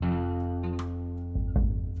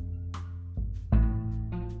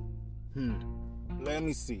let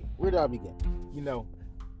me see. Where do I begin? You know,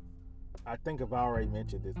 I think I've already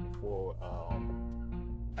mentioned this before.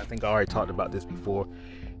 I think I already talked about this before.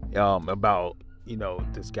 About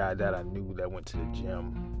this guy that I knew that went to the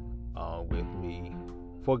gym with me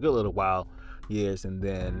for a good little while, years, and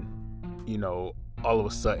then all of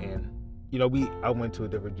a sudden, I went to a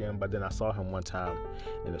different gym, but then I saw him one time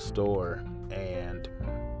in the store, and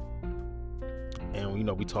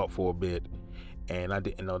we talked for a bit, and I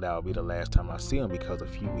didn't know that would be the last time I see him because a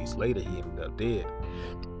few weeks later he ended up dead.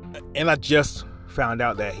 And I just found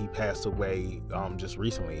out that he passed away just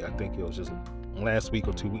recently. I think it was just last week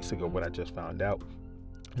or 2 weeks ago when I just found out.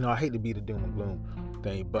 I hate to be the doom and gloom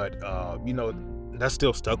thing, but that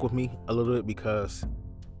still stuck with me a little bit because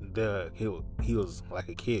he was like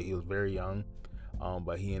a kid. He was very young,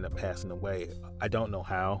 but he ended up passing away. I don't know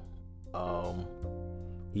how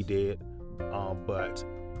he did, but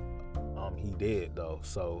he did though.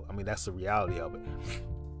 So I mean, that's the reality of it.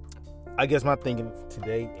 I guess my thinking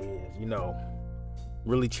today is,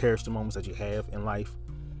 really cherish the moments that you have in life.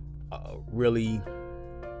 Really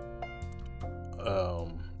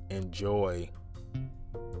enjoy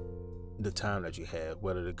the time that you have,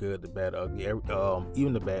 whether the good, the bad, ugly,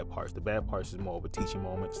 even the bad parts. The bad parts is more of a teaching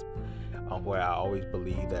moments, where I always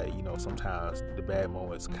believe that, sometimes the bad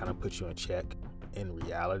moments kind of put you in check in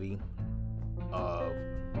reality of,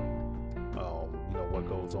 what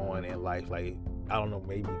goes on in life. Like, I don't know,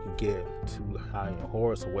 maybe you could get too high on your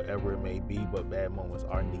horse or whatever it may be, but bad moments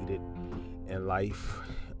are needed in life.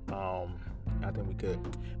 I think we could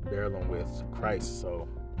bear them with Christ. So,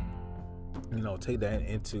 take that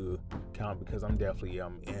into account, because I'm definitely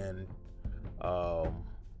in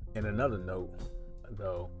another note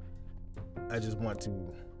though. I just want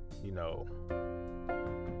to,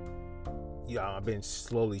 I've been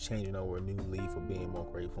slowly changing over a new leaf of being more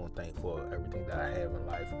grateful and thankful for everything that I have in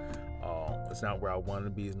life. It's not where I want to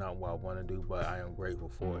be, it's not what I want to do, but I am grateful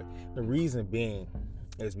for it. The reason being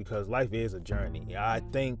is because life is a journey. I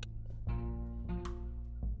think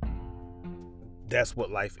that's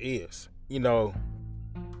what life is. You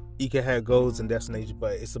can have goals and destinations,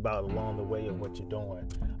 but it's about along the way of what you're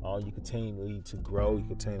doing. You continue to grow, you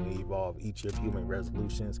continue to evolve each of your human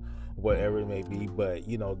resolutions, whatever it may be. But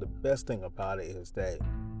the best thing about it is that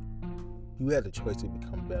you have the choice to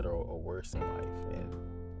become better or worse in life, and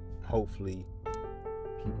hopefully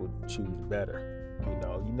people choose better.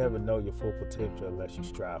 You never know your full potential unless you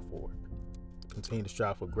strive for it. Continue to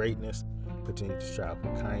strive for greatness, continue to strive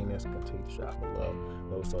for kindness, continue to strive for love,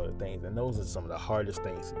 those sort of things. And those are some of the hardest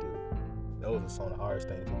things to do. Those are some of the hardest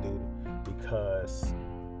things to do, because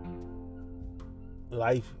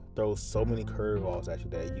life throws so many curveballs at you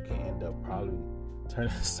that you can end up probably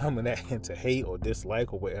turning some of that into hate or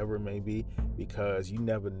dislike or whatever it may be, because you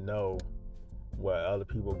never know what other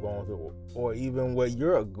people are going through, or even what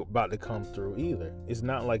you're about to come through either. It's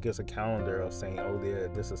not like it's a calendar of saying, oh,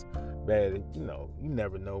 this is bad. You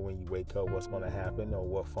never know when you wake up what's going to happen or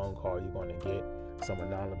what phone call you're going to get, some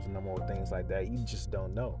anonymous number or things like that. You just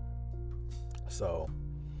don't know. So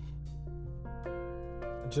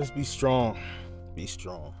just be strong. Be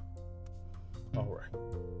strong. All right.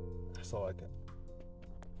 That's all I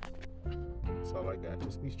got.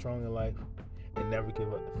 Just be strong in life and never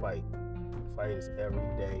give up the fight. The fight is every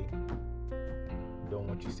day doing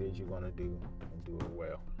what you said you're going to do, and do it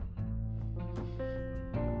well.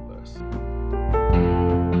 God bless.